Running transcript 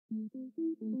Okay,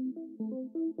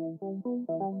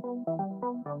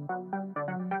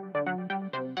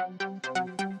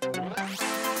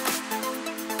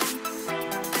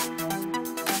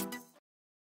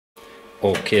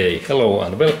 hello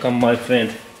and welcome my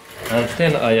friend, and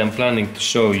then I am planning to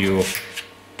show you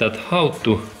that how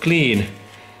to clean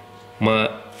my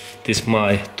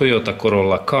Toyota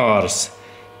Corolla cars,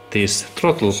 this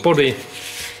throttle body.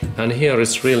 And here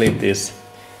is really this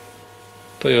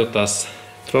Toyota's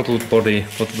throttle body,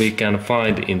 what we can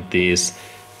find in these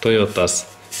Toyotas,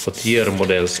 what year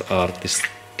models are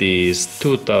these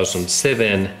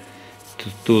 2007 to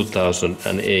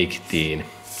 2018,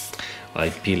 I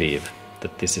believe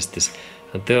that this is this.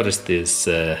 And there is this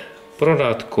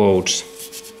product codes.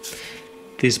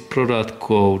 This product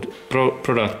code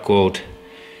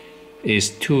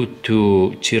is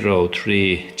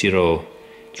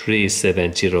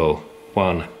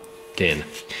 2203037010.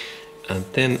 And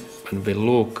then when we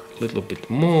look a little bit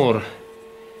more,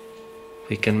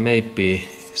 we can maybe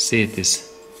see this,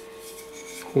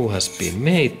 who has been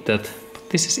made that. But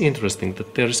this is interesting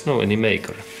that there is no any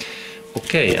maker.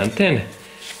 Okay, and then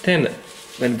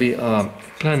when we are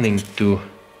planning to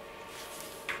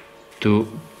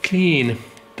clean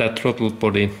that throttle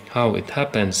body, how it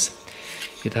happens?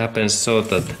 It happens so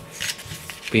that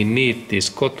we need these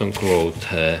cotton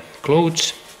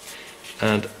clothes,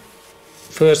 and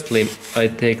firstly I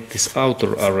take this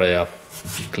outer area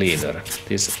cleaner.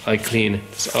 I clean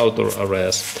this outer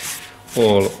areas,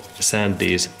 all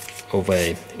sandies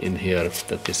away in here,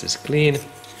 that this is clean.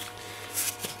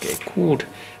 Okay, good.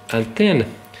 And then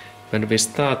when we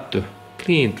start to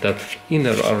clean that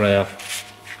inner area,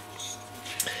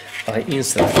 I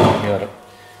insert here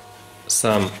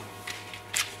some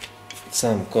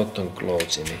cotton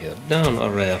clothes in here, down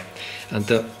area, and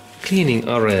the cleaning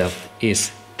area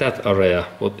is that area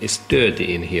what is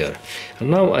dirty in here. And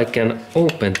now I can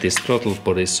open this throttle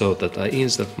body so that I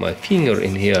insert my finger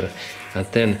in here, and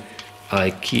then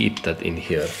I keep that in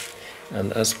here.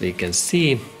 And as we can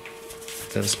see,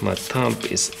 there's my thumb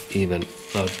is even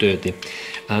now dirty.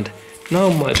 And now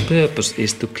my purpose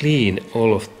is to clean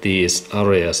all of these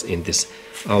areas in this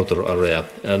outer area.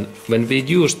 And when we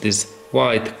use this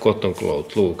white cotton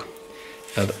cloth, look,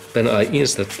 and when I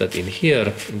insert that in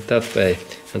here in that way,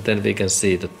 and then we can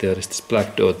see that there is this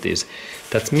black dotties.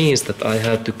 That means that I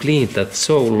have to clean that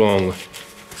so long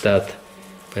that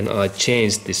when I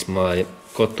change this my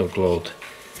cotton cloth,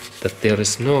 that there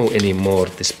is no anymore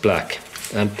this black.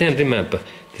 And then remember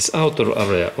this outer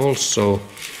area also.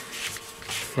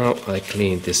 Now I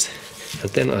clean this,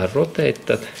 and then I rotate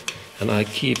that, and I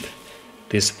keep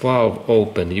this valve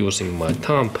open using my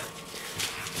thumb,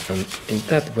 and in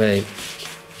that way,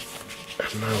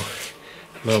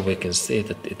 now we can see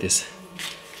that it is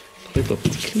a little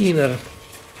bit cleaner.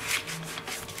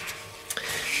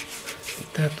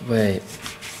 That way,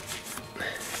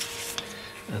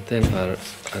 and then I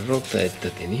rotate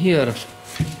that in here,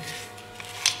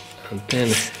 and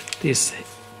then this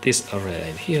area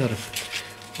in here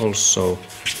also.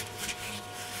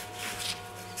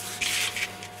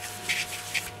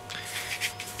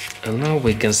 And now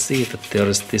we can see that there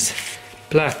is this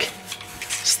black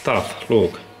stuff.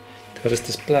 Look, there is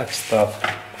this black stuff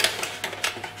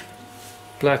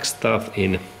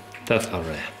in that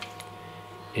area,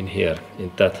 in here,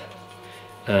 in that.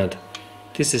 And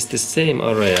this is the same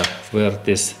area where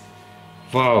this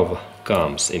valve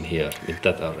comes in here, in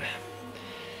that area.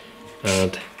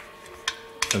 And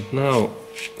now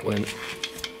when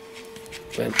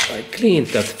I clean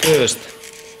that first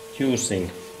using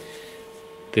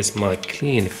this my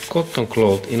clean cotton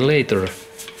cloth, in later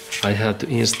I have to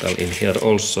install in here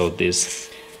also this,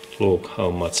 look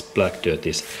how much black dirt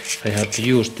is. I have to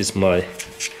use this my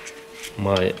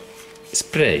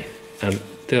spray, and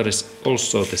there is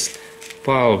also this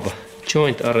valve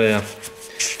joint area,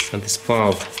 and this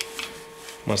valve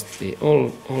must be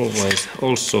always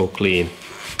also clean.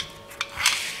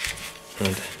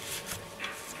 And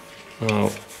now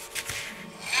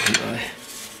when I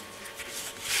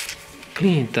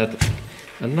clean that,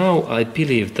 and now I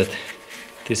believe that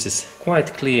this is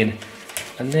quite clean,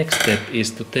 and next step is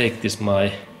to take this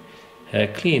my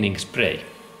cleaning spray.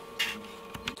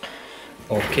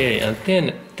 Okay, and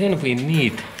then we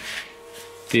need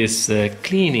this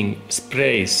cleaning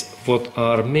sprays what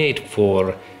are made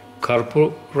for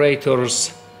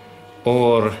carburetors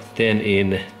or then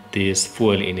in these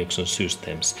fuel injection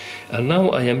systems. And now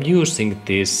I am using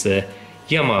this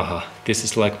Yamaha. This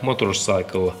is like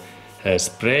motorcycle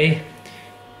spray.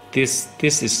 This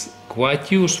is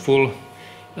quite useful,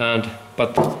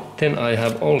 but then I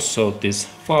have also this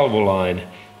Valvoline.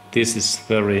 This is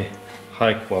very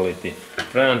high quality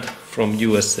brand from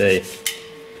USA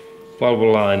valve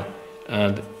line,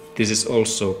 and this is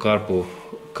also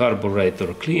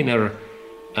carburetor cleaner,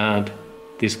 and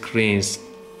this cleans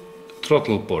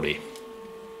throttle body,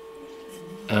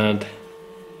 and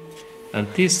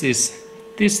this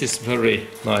is very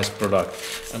nice product,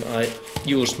 and I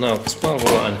use now this valve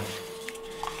line,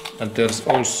 and there's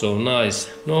also nice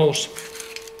nose.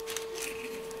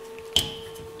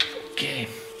 Okay,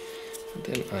 and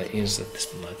then I insert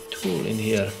this my tool in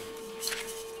here,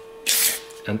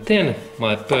 and then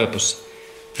my purpose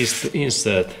is to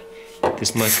insert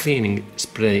this my cleaning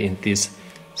spray in these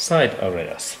side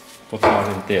areas what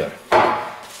are in there,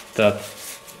 that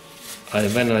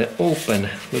when I open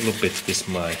a little bit this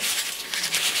my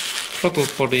throttle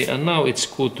body, and now it's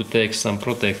good to take some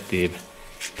protective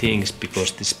things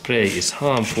because the spray is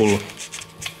harmful,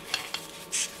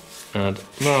 and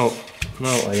now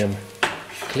I am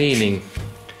cleaning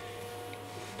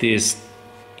these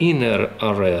inner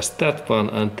areas, that one,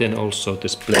 and then also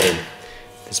this plane,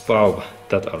 this valve,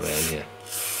 that area in here.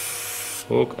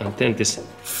 Look, and then this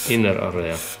inner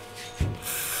area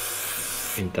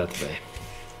in that way,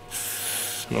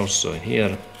 and also in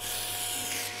here.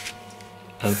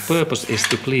 And purpose is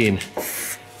to clean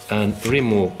and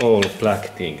remove all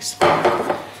black things.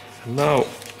 And now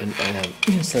when I have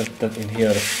insert that in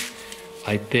here,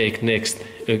 I take next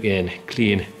again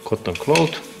clean cotton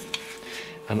cloth,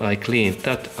 and I clean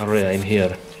that area in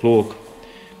here. Look,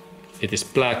 it is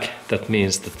black, that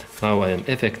means that now I am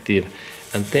effective.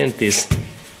 And then this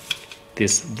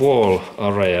wall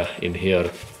area in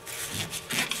here,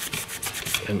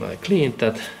 and I clean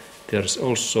that, there's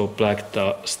also black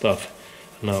stuff.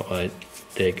 Now I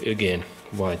take again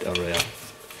white area.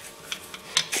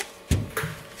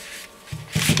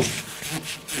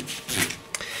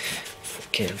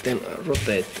 Okay, and then I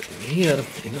rotate here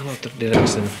in another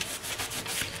direction.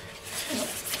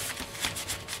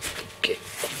 Okay,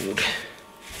 good.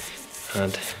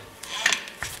 And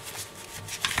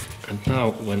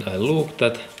now when I look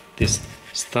that, this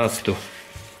start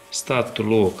to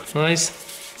look nice.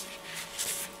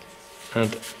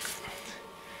 And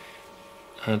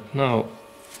now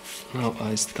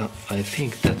I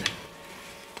think that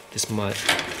this my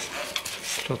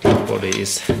throttle body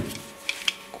is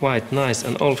quite nice,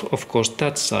 and of course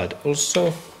that side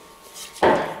also.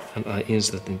 And I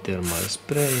insert in there my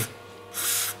spray,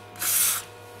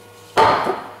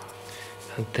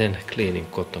 and then cleaning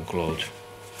cotton cloth,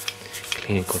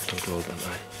 and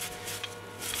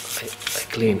I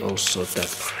clean also that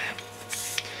area.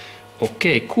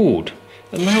 Okay, good.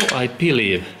 And now I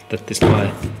believe that this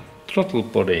my throttle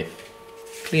body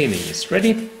cleaning is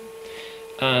ready,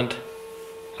 and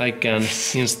I can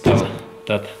install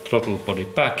that throttle body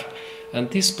back. And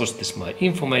this was this my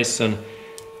information,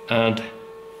 and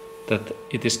that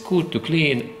it is good to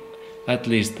clean at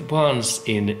least once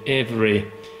in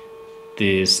every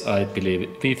this I believe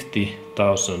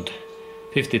 50,000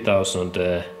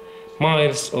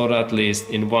 miles, or at least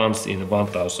once in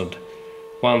 1,000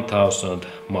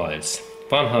 miles.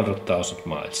 100,000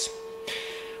 miles.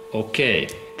 Okay,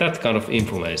 that kind of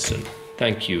information.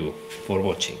 Thank you for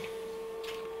watching.